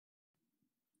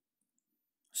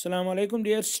Assalamu alaikum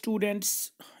dear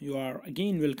students, you are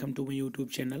again welcome to my YouTube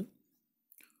channel.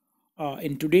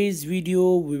 In today's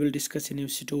video we will discuss a new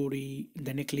story,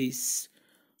 The Necklace,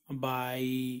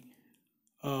 by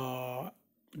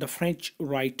the French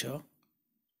writer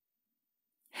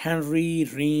Henri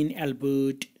Reine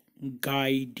Albert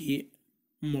Guy de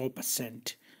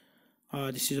Maupassant.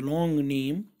 This is a long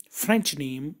name, French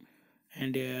name,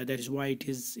 and that is why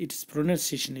its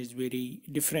pronunciation is very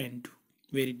different,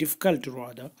 very difficult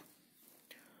rather.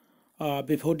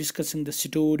 Before discussing the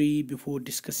story, before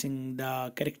discussing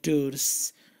the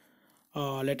characters,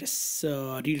 let us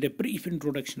read a brief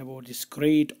introduction about this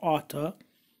great author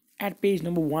at page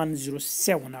number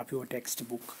 107 of your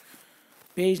textbook.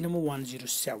 Page number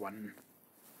 107.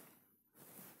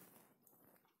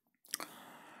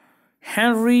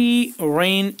 Henri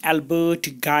Reine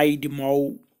Albert Guy de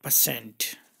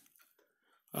Maupassant.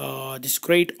 This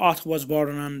great author was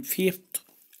born on 5th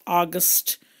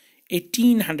August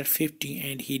 1850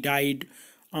 and he died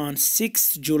on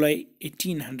 6th July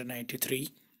 1893.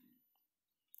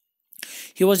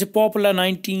 He was a popular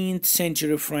 19th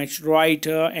century French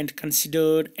writer and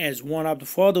considered as one of the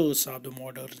fathers of the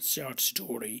modern short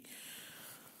story.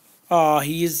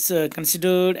 He is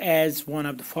considered as one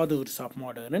of the fathers of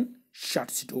modern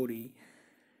short story.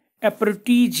 A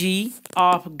protege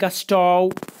of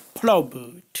Gustave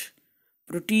Flaubert.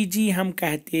 Protege हम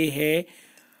कहते हैं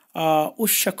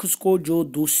उस शख्स को जो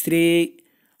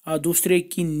दूसरे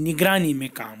की निगरानी में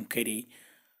काम करे,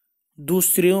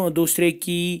 दूसरे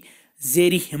की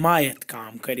ज़ेरी हिमायत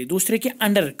काम करे, दूसरे के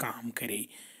अंडर काम करे.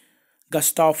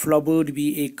 गस्ताव फ्लॉबर्ट भी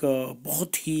एक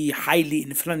बहुत ही हाईली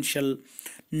इन्फ्लुएंशियल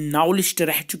नॉवलिस्ट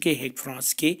रह चुके हैं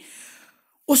फ्रांस के.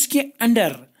 उसके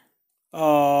अंडर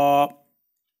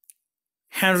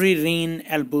हेनरी रेन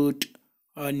एल्बर्ट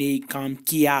ने काम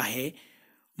किया है.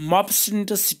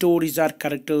 Maupassant's stories are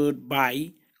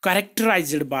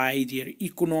characterized by their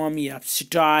economy of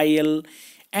style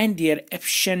and their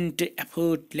efficient,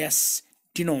 effortless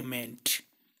denouement.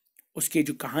 उसके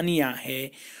जो कहानियाँ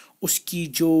हैं, उसकी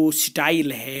जो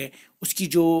स्टाइल है, उसकी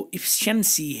जो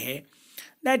एफिशिएंसी है,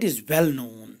 that is well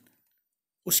known.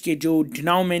 उसके जो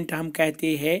denouement हम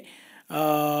कहते हैं,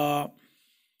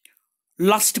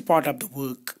 last part of the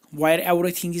work where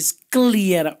everything is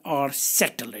clear or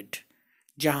settled.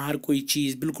 जहाँ हर कोई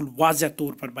चीज़ बिल्कुल वाज़ह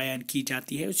तौर पर बयान की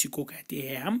जाती है, उसी को कहते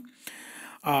हैं हम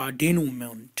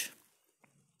डेनूमेंट.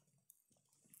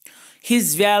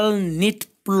 His well knit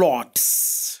plots.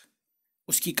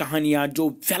 उसकी कहानियाँ जो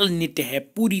वेल निट है,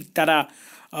 पूरी तरह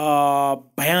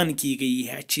बयान की गई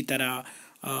है, अच्छी तरह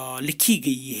लिखी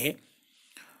गई है.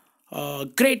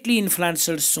 Greatly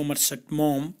influenced Somerset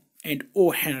mom and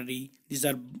O Henry. These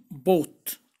are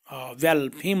both well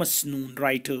famous known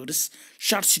writers,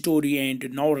 short story and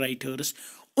novel writers.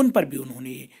 उन पर भी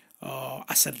उन्होंने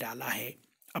असर डाला है,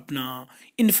 अपना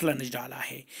इन्फ्लुएंस डाला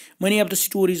है. Many of the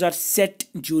stories are set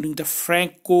during the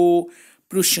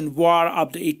Franco-Prussian War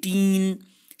of the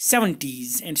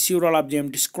 1870s and several of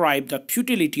them describe the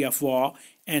futility of war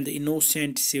and the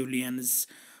innocent civilians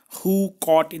who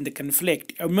caught in the conflict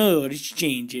emerged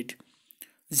changed.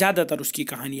 ज़्यादातर उसकी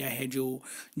कहानियाँ हैं जो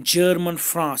German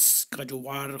France का जो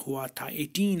वार हुआ था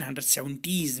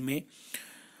 1870s में,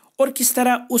 और किस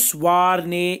तरह उस वार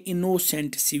ने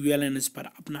इनोसेंट सिविलियंस पर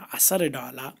अपना असर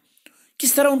डाला,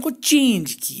 किस तरह उनको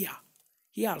चेंज किया.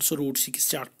 ही also road 6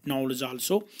 short novels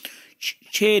also.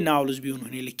 6 novels भी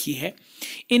उन्होंने लिखी है.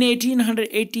 In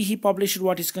 1880 he published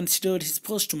what is considered his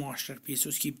first masterpiece.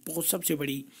 उसकी बहुत सबसे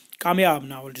बड़ी कामयाब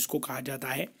नावल जिसको कहा जाता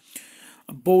है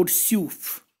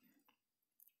बोर्डस्यूफ,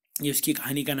 ये उसकी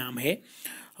कहानी का नाम है.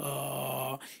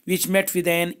 विच met with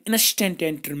an instant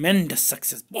and tremendous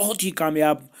success. बहुत ही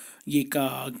कामयाब ये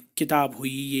किताब हुई,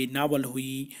 ये नावल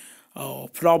हुई.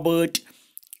 Flaubert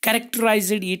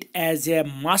characterised it as a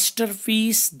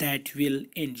masterpiece that will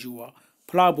endure.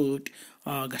 Flaubert,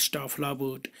 गस्टाव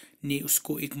Flaubert ने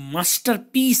उसको एक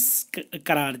मास्टरपीस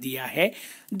करार दिया है,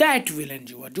 दैट विल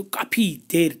एंड्योर, जो काफ़ी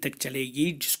देर तक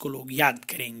चलेगी, जिसको लोग याद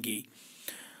करेंगे.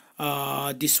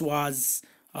 This was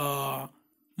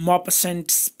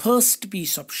Maupassant's first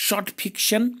piece of short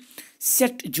fiction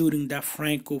set during the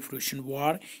Franco-Prussian War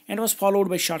and was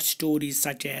followed by short stories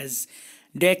such as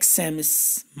Dex Samis,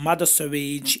 Mother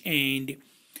Savage and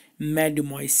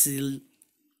Mademoiselle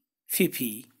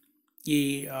Fifi. ये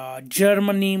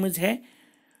German names है.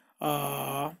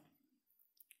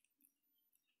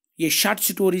 ये शॉर्ट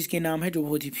स्टोरीज के नाम है जो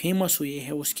बहुत ही famous हुए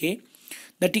हैं उसके.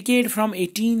 The ticket from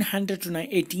 1800 to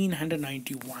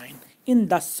 1891. इन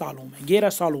 10 सालों में, 11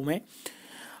 सालों में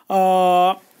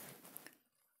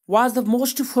was the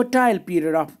most fertile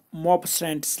period of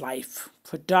Maupassant's life.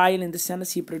 Fertile in the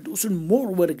sense he produced more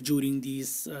work during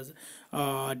these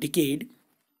decade,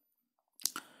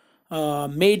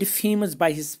 made famous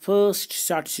by his first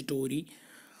short story.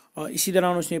 इसी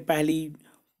दौरान उसने पहली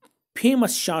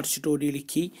फेमस शॉर्ट स्टोरी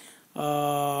लिखी.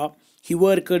 He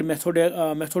worked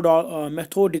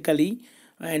methodically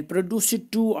and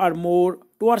produced two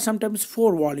or sometimes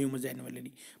four volumes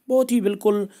annually. बहुत ही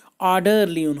बिल्कुल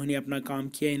orderly उन्होंने अपना काम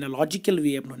किया, इन अ लॉजिकल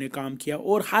वे उन्होंने काम किया,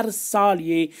 और हर साल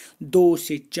ये 2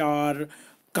 से 4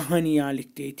 कहानियाँ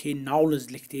लिखते थे, नावल्स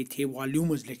लिखते थे,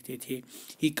 वॉल्यूम्स लिखते थे.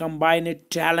 ही combined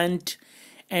talent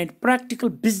and practical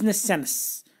business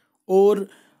sense, और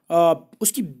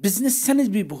उसकी बिजनेस सेंस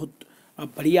भी बहुत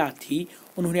बढ़िया थी.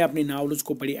 उन्होंने अपने नावल्स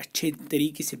को बड़े अच्छे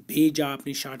तरीके से भेजा,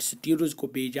 अपने शॉर्ट स्टोरीज को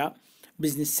भेजा,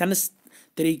 बिजनेस सेंस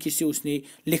तरीके से उसने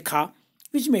लिखा,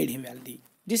 विच मेड हिम वेल्दी,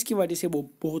 जिसकी वजह से वो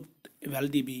बहुत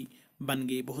वेल्दी भी बन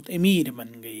गए, बहुत अमीर बन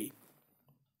गए.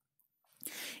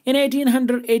 In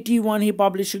 1881, he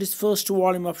published his first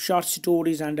volume of short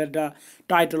stories under the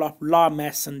title of La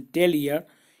Maison Delire.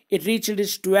 It reached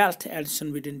its 12th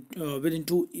edition within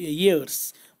 2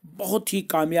 years. बहुत ही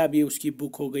कामयाबी उसकी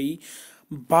बुक हो गई.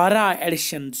 12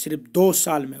 एडिशन सिर्फ 2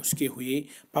 साल में उसके हुए,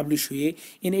 पब्लिश हुए.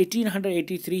 In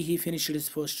 1883, he finished his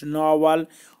first novel,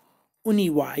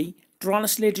 Uniwai,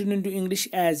 translated into English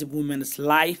as Women's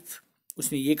Life.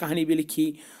 उसने ये कहानी भी लिखी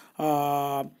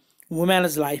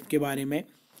वुमेन्स लाइफ के बारे में.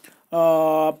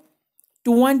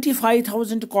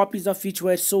 25,000 copies of which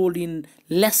were sold in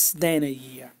less than a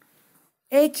year.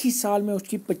 एक ही साल में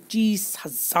उसकी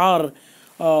 25,000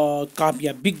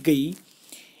 कापियाँ बिक गई.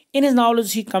 In his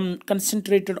novels, he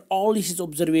concentrated all his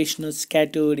observations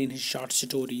scattered in his short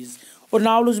stories. और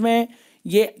नावल्स में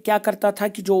ये क्या करता था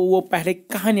कि जो वो पहले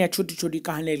कहानियाँ, छोटी छोटी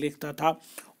कहानियाँ लिखता था,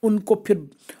 उनको फिर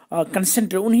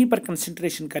उन्हीं पर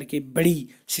कंसंट्रेशन करके बड़ी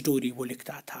स्टोरी वो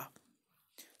लिखता था.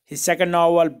 His second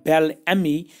novel, Belle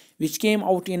Amie, which came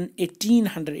out in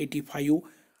 1885,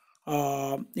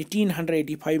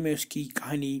 1885 में उसकी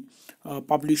कहानी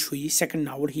पब्लिश हुई. Second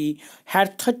novel. He had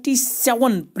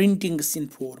 37 printings in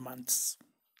 4 months.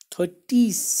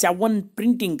 37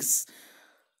 printings,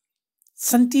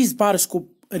 37 बार उसको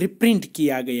रिप्रिंट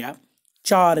किया गया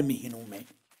 4 महीनों में.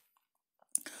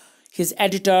 His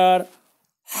editor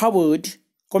Howard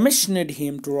commissioned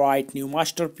him to write new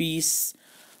masterpiece,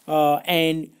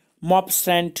 and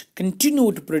Maupassant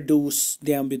continued to produce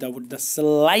them without the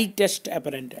slightest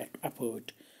apparent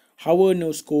effort. Howard ने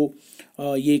उसको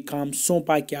ये काम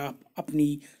सौंपा कि आप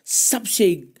अपनी सबसे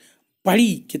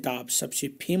बड़ी किताब, सबसे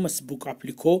फेमस बुक आप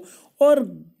लिखो, और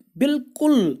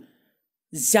बिल्कुल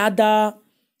ज़्यादा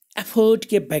एफर्ट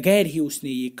के बगैर ही उसने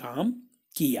ये काम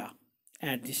किया.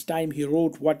 At this time he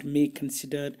wrote what many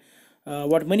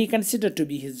consider to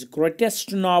be his greatest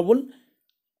novel,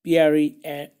 Pierre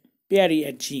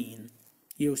et Jean.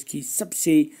 ये उसकी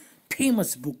सबसे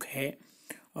फेमस बुक है,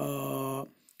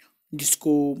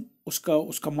 जिसको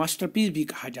उसका मास्टरपीस भी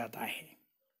कहा जाता है.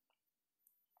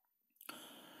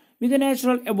 With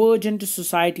natural aversion to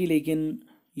society, लेकिन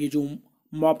ये जो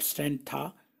मॉपस्टैंट था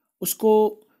उसको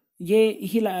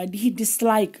ही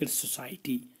डिसलाइक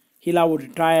सोसाइटी. ही लव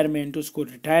रिटायरमेंट, उसको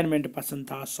रिटायरमेंट पसंद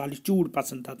था, सॉलिट्यूड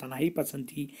पसंद था, तन्हाई पसंद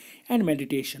थी, एंड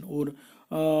मेडिटेशन और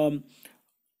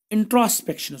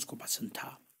इंट्रोस्पेक्शन उसको पसंद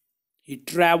था. ही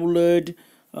ट्रैवल्ड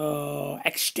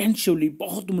एक्सटेंसिवली,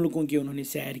 बहुत मुल्कों की उन्होंने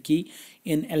सैर की.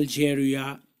 इन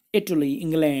Algeria, Italy,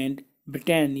 England,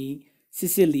 Brittany,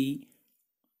 Sicily,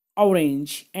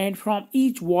 orange, and from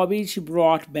each वॉयेज he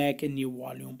brought back a new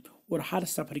volume. और हर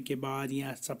सफ़र के बाद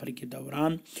या सफ़र के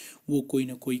दौरान वो कोई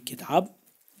ना कोई किताब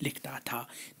लिखता था.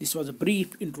 This was a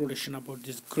brief introduction about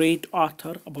this great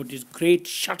author, about this great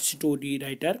short story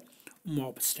writer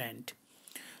Maupassant.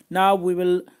 Now we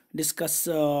will discuss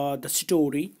the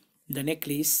story, The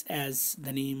Necklace. As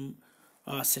the name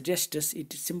suggests,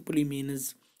 it simply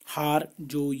means हार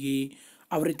जो ये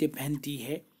औरतें पहनती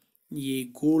है. ये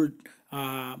gold,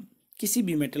 किसी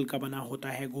भी metal का बना होता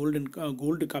है,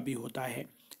 गोल्ड का भी होता है,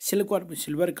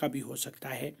 सिल्वर का भी हो सकता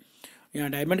है, या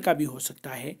डायमंड का भी हो सकता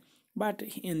है. But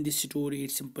in this story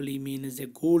it simply means A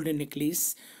gold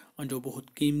necklace, जो बहुत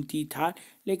कीमती था.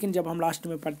 लेकिन जब हम लास्ट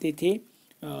में पढ़ते थे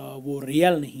वो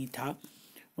रियल नहीं था,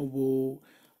 वो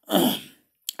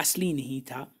असली नहीं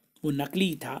था, वो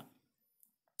नकली था.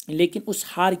 लेकिन उस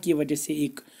हार की वजह से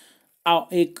एक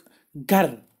घर,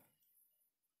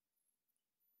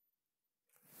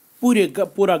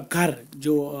 पूरा घर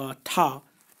जो था,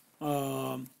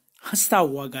 हंसता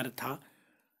हुआ घर था,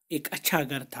 एक अच्छा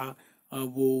घर था,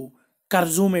 वो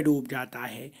कर्जों में डूब जाता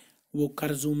है, वो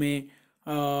कर्जों में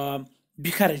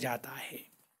बिखर जाता है.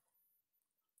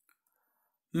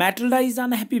 Matilda is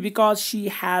unhappy because she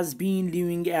has been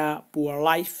living a poor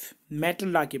life.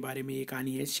 Matilda के बारे में ये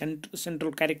कहानी है।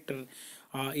 सेंट्रल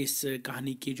कैरेक्टर इस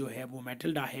कहानी की जो है वो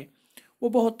मैटिल्डा है। वो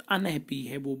बहुत अनहैप्पी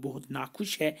है, वो बहुत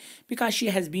नाखुश है। Because she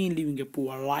has been living a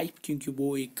poor life, क्योंकि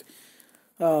वो एक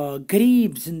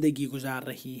गरीब जिंदगी गुजार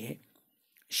रही है।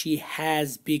 She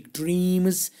has big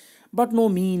dreams but no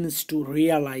means to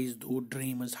realise दो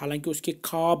ड्रीम्स। हालांकि उसके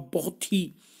ख्वाब बहुत ही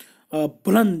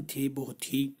बुलंद थे,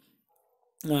 बहुत ही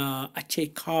अच्छे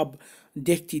ख्वाब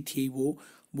देखती थी वो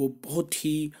बहुत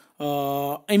ही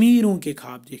अमीरों के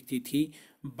ख्वाब देखती थी।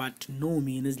 बट नो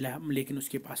मीन्स, लेकिन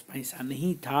उसके पास पैसा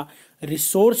नहीं था,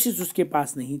 रिसोर्सेज उसके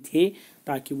पास नहीं थे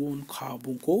ताकि वो उन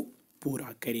ख्वाबों को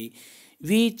पूरा करे।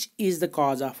 Which is the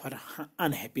cause of her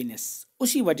unhappiness.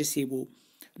 उसी वजह से वो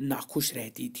नाखुश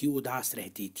रहती थी, उदास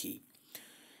रहती थी।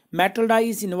 Matilda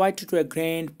is invited to A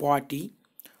grand party.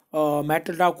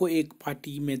 Matilda को एक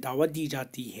पार्टी में दावत दी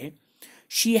जाती है।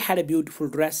 She had a beautiful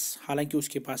dress. हालांकि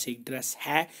उसके पास एक ड्रेस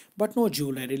है बट नो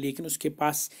ज्वेलरी, लेकिन उसके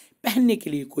पास पहनने के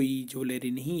लिए कोई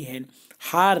ज्वेलरी नहीं है,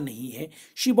 हार नहीं है।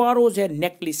 She borrows A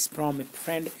necklace from A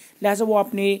friend. लिहाजा वो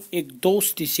अपने एक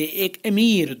दोस्त से, एक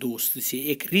अमीर दोस्त से,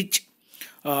 एक रिच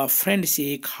फ्रेंड से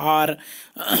एक हार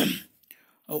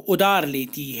उधार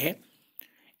लेती है।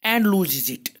 एंड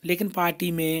लूजेज इट, लेकिन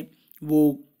पार्टी में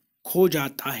वो खो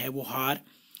जाता है वो हार।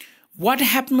 What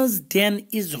happens then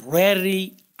is very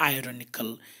ironical।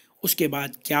 उसके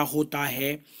बाद क्या होता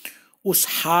है, उस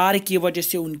हार की वजह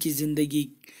से उनकी ज़िंदगी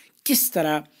किस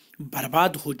तरह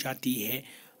बर्बाद हो जाती है।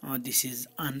 दिस इज़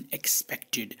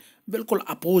अनएक्सपेक्टेड, बिल्कुल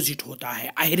अपोजिट होता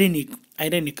है,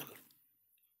 ironical.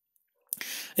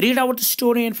 Read out the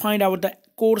story and find out the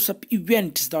course of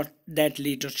events that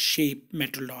later shape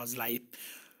Matilda's life.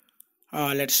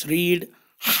 Let's read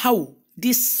how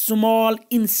this small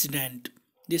incident,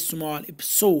 this small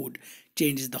episode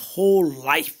changes the whole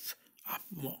life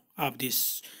of this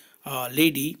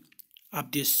lady,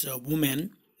 of this woman,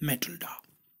 Matilda.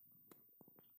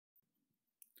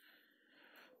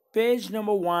 Page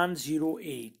number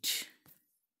 108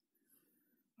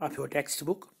 of your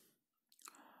textbook.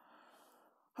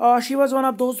 She was one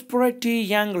of those pretty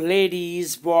young ladies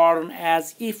born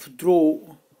as if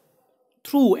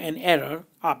through an error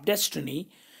of destiny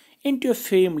into a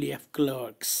family of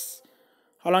clerks.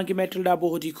 हालांकि Matilda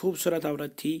बहुत ही खूबसूरत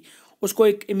औरत थी। उसको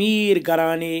एक अमीर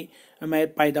घराने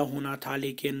में पैदा होना था,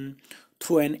 लेकिन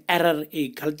थ्रू एन एरर,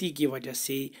 एक गलती की वजह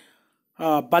से,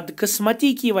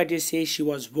 बदकिस्मती की वजह से, she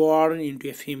was born into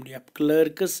a family of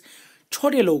clerks.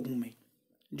 छोटे लोगों में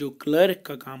जो क्लर्क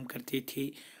का काम करते थे,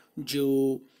 जो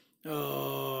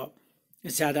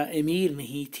ज़्यादा अमीर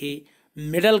नहीं थे,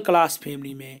 मिडिल क्लास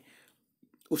फैमिली में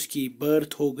उसकी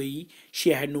बर्थ हो गई। शी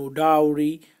हैड नो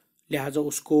डाउरी, लिहाजा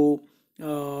उसको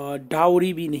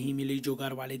डाउरी भी नहीं मिली जो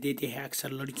घर वाले देते हैं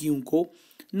अक्सर लड़कियों को।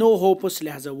 नो होप्स,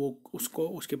 लिहाजा वो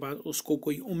उसके बाद उसको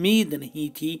कोई उम्मीद नहीं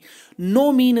थी।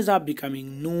 नो मीन्स ऑफ बिकमिंग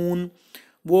नून,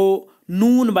 वो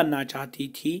नून बनना चाहती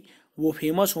थी, वो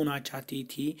फेमस होना चाहती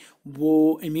थी,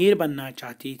 वो अमीर बनना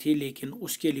चाहती थी, लेकिन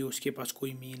उसके लिए उसके पास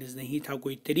कोई मीन्स नहीं था,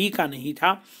 कोई तरीका नहीं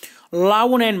था।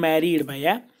 Loved and married bye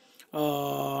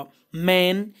a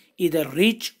man इधर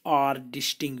रिच और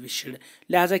डिस्टिंग्विश्ड।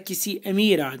 लिहाजा किसी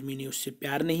अमीर आदमी ने उससे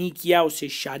प्यार नहीं किया, उससे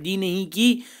शादी नहीं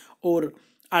की, और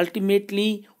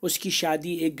अल्टीमेटली उसकी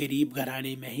शादी एक गरीब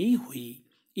घराने में ही हुई,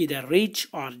 इधर रिच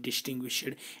और distinguished.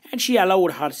 And she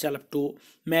allowed herself to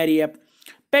marry a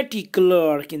petty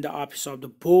clerk in the office of the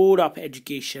board of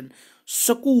education,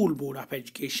 school board of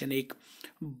education. एक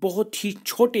बहुत ही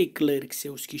छोटे क्लर्क से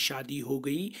उसकी शादी हो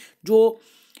गई जो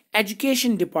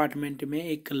एजुकेशन डिपार्टमेंट में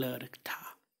एक क्लर्क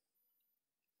था।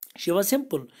 She was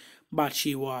simple but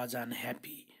she was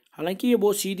unhappy. हालांकि ये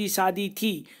बहुत सीधी सादी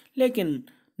थी, लेकिन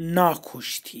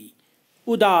नाखुश थी,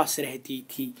 उदास रहती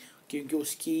थी, क्योंकि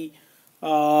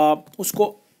उसको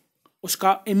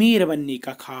उसका अमीर बनने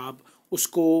का ख्वाब,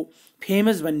 उसको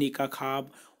फेमस बनने का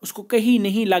ख्वाब, उसको कहीं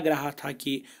नहीं लग रहा था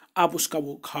कि अब उसका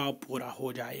वो ख्वाब पूरा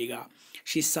हो जाएगा।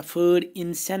 She suffered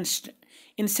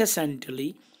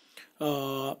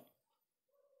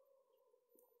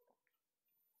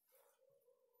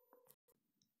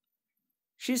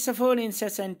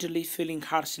incessantly feeling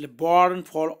herself born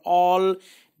for all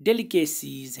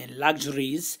delicacies and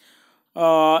luxuries.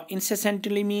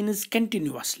 Incessantly means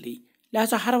continuously।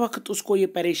 लिहाजा हर वक्त उसको ये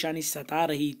परेशानी सता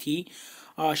रही थी।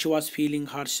 She was feeling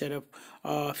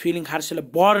herself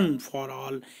born for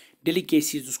all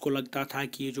delicacies. उसको लगता था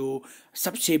कि ये जो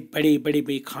सबसे बड़े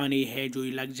बड़े खाने हैं, जो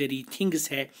ये लग्जरी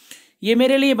थिंग्स है, ये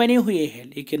मेरे लिए बने हुए हैं,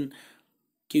 लेकिन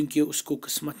क्योंकि उसको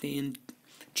किस्मत ने इन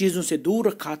चीज़ों से दूर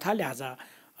रखा था, लिहाजा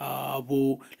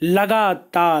वो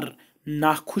लगातार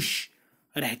नाखुश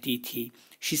रहती थी।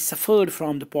 She suffered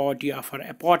from the poverty of her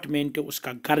apartment,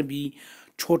 उसका घर भी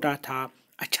छोटा था,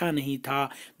 अच्छा नहीं था।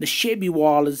 द शेबी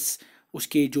वॉल्स,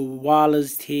 उसके जो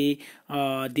वॉल्स थे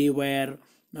दे वर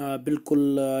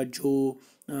बिल्कुल जो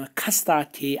खस्ता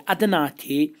थे, अदना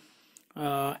थे।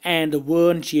 एंड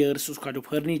वर्न चेयर्स, उसका जो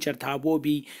फर्नीचर था वो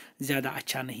भी ज़्यादा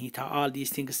अच्छा नहीं था। All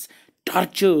these things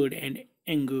tortured and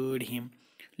angered him,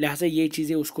 लिहाजा ये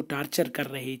चीज़ें उसको टॉर्चर कर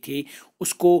रहे थे,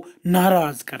 उसको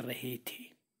नाराज़ कर रहे थे।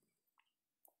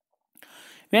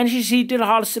 When she seated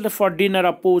herself for dinner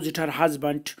opposite her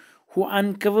husband, who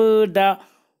uncovered the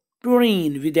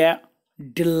tureen with a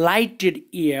delighted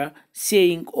ear,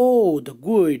 saying, "Oh, the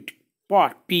good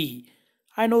pot pea!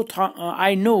 I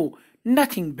know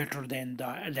nothing better than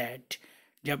that."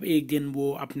 जब एक दिन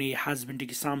वो अपने हस्बैंड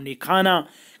के सामने खाना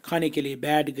खाने के लिए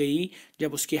बैठ गई,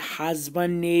 जब उसके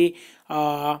हस्बैंड ने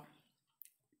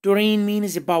टुरीन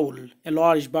means A bowl, a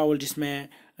large bowl जिसमें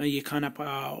ये खाना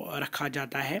रखा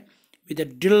जाता है, विद अ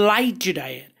डिलाइटेड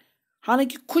आयर,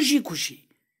 हालांकि खुशी खुशी,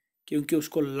 क्योंकि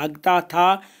उसको लग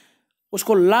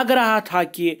रहा था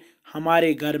कि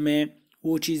हमारे घर में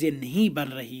वो चीज़ें नहीं बन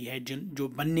रही है जो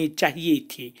बनने चाहिए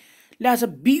थी। लिहाजा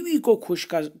बीवी को खुश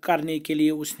करने के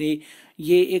लिए उसने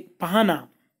ये एक बहाना,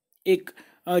 एक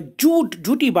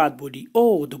झूठी बात बोली,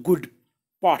 ओ द गुड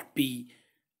पॉट पी,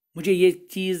 मुझे ये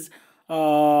चीज़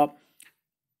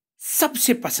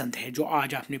सबसे पसंद है जो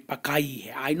आज आपने पकाई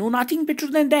है। I know nothing better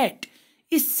than that,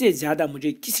 इससे ज़्यादा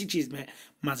मुझे किसी चीज़ में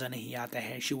मज़ा नहीं आता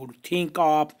है। She would think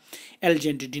of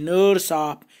एलिजेंट dinners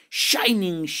of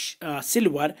shining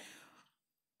silver,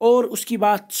 और उसकी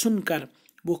बात सुनकर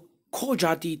वो खो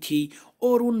जाती थी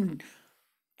और उन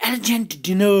एलिजेंट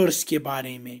डिनर्स के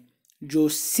बारे में जो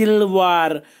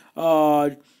सिल्वर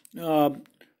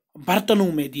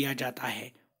बर्तनों में दिया जाता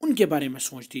है उनके बारे में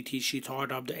सोचती थी। She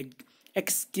thought of the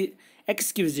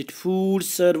exquisite food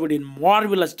served in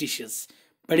marvellous dishes,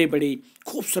 बड़े बड़े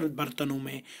खूबसूरत बर्तनों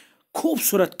में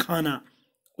खूबसूरत खाना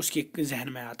उसके जहन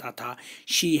में आता था।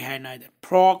 She had neither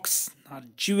frocks not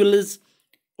jewels,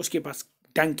 उसके पास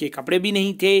ढंग के कपड़े भी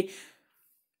नहीं थे,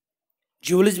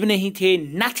 ज्वेल्स भी नहीं थे,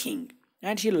 nothing,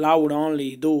 and she loved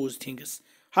only those things,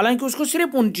 हालांकि उसको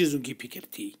सिर्फ उन चीज़ों की फिक्र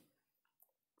थी।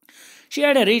 She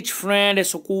had a rich friend, A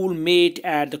school met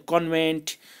at the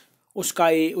convent,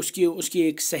 उसकी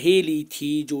एक सहेली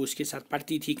थी जो उसके साथ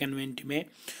पढ़ती थी कन्वेंट में,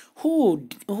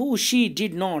 who she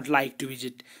did not like to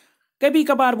visit, कभी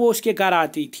कभार वो उसके घर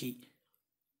आती थी,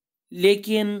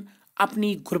 लेकिन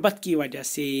अपनी गुर्बत की वजह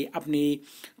से, अपने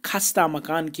खस्ता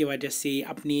मकान की वजह से,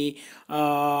 अपनी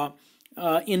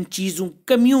इन चीज़ों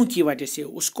कमियों की वजह से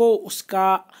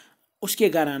उसके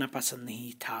घर आना पसंद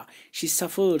नहीं था। She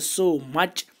suffer so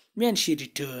much when she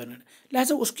return,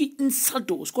 लिहाजा उसकी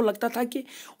इंसल्ट, उसको लगता था कि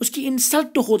उसकी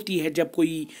इंसल्ट होती है जब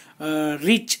कोई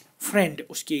रिच फ्रेंड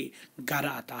उसके घर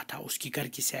आता था, उसके घर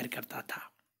की सैर करता था।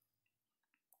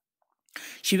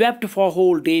 She wept for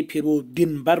whole day, फिर वो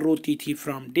दिन भर रोती थी,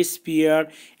 फ्रॉम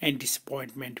डिस्पियर एंड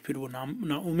डिसअपॉइंटमेंट, फिर वो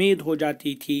ना उम्मीद हो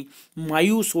जाती थी,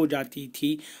 मायूस हो जाती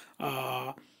थी,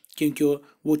 क्योंकि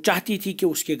वो चाहती थी कि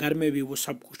उसके घर में भी वो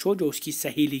सब कुछ हो जो उसकी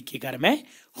सहेली के घर में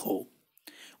हो।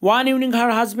 One evening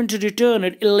her husband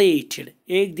returned elated,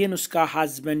 एक दिन उसका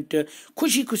हस्बैंड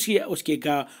खुशी खुशी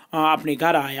अपने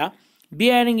घर आया,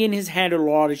 bearing in his hand a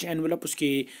large envelope,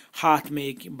 उसके हाथ में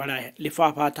एक बड़ा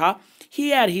लिफाफा था।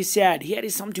 Here he said, here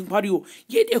is something for you,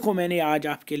 ये देखो मैंने आज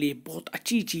आपके लिए बहुत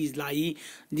अच्छी चीज़ लाई,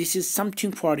 this is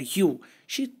something for you।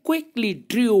 She quickly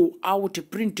drew out a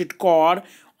printed card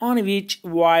on which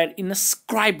were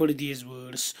inscribed these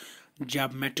words,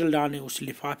 जब मैटिल्डा ने उस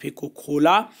लिफाफे को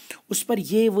खोला उस पर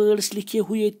ये वर्ड्स लिखे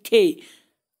हुए थे।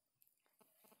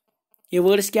 ये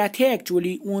वर्ड्स क्या थे?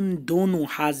 एक्चुअली उन दोनों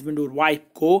हस्बैंड और वाइफ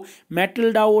को,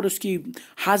 मैटिल्डा और उसकी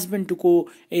हस्बैंड को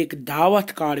एक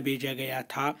दावत कार्ड भेजा गया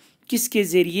था। किसके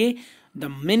ज़रिए? The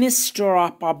minister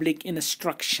of public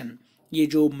instruction, ये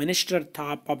जो मिनिस्टर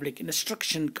था पब्लिक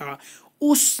इंस्ट्रक्शन का,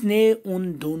 उसने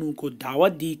उन दोनों को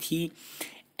दावत दी थी।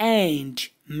 एंड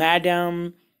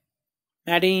मैडम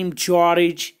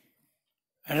जॉर्ज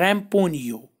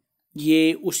रैम्पोनियो,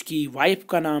 ये उसकी वाइफ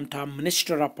का नाम था,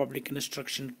 मिनिस्टर ऑफ पब्लिक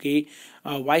इंस्ट्रक्शन के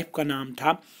वाइफ का नाम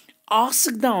था।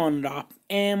 Ask the honour of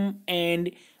M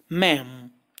and ma'am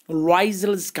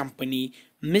लॉइजल्स company,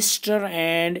 mister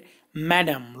and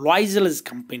madam लॉइजल्स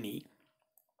company,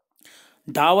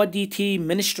 दावत दी थी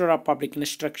मिनिस्टर ऑफ पब्लिक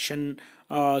इंस्ट्रक्शन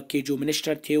के जो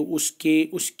मिनिस्टर थे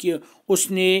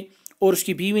उसने और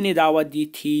उसकी बीवी ने दावत दी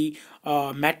थी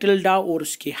मैटिल्डा और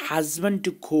उसके हस्बैंड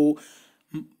को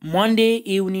Monday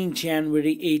evening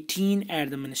January 18 at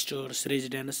the ministers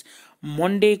residence.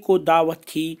 Monday को दावत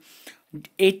थी,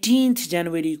 18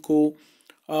 जनवरी को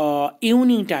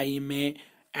इवनिंग टाइम में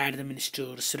at the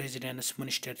ministers residence,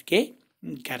 minister के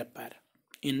घर पर।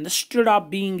 इंस्टेड ऑफ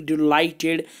बीइंग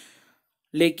डिलाइटेड,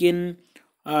 लेकिन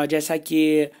जैसा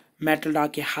कि मैटिल्डा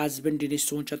के हस्बैंड ने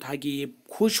सोचा था कि ये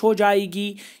खुश हो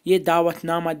जाएगी ये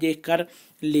दावतनामा देखकर,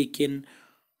 लेकिन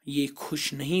ये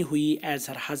खुश नहीं हुई। As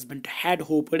her husband had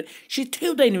hoped, she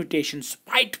threw the invitation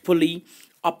spitefully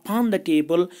upon the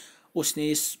table. उसने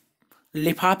इस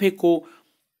लिफाफे को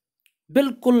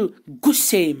बिल्कुल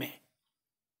गुस्से में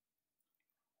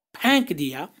फेंक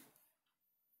दिया।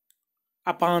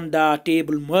 Upon the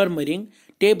table, murmuring,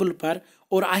 table पर,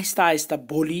 और आहिस्ता आहिस्ता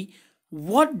बोली,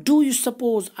 what do you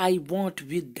suppose I want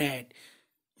with that?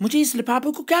 मुझे इस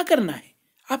लिफाफे को क्या करना है?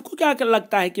 आपको क्या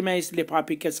लगता है कि मैं इस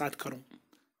लिफाफे के साथ करूं?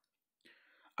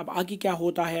 अब आगे क्या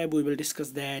होता है, we will discuss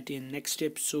that in next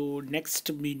episode,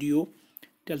 next video.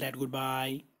 Till that, good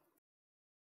bye.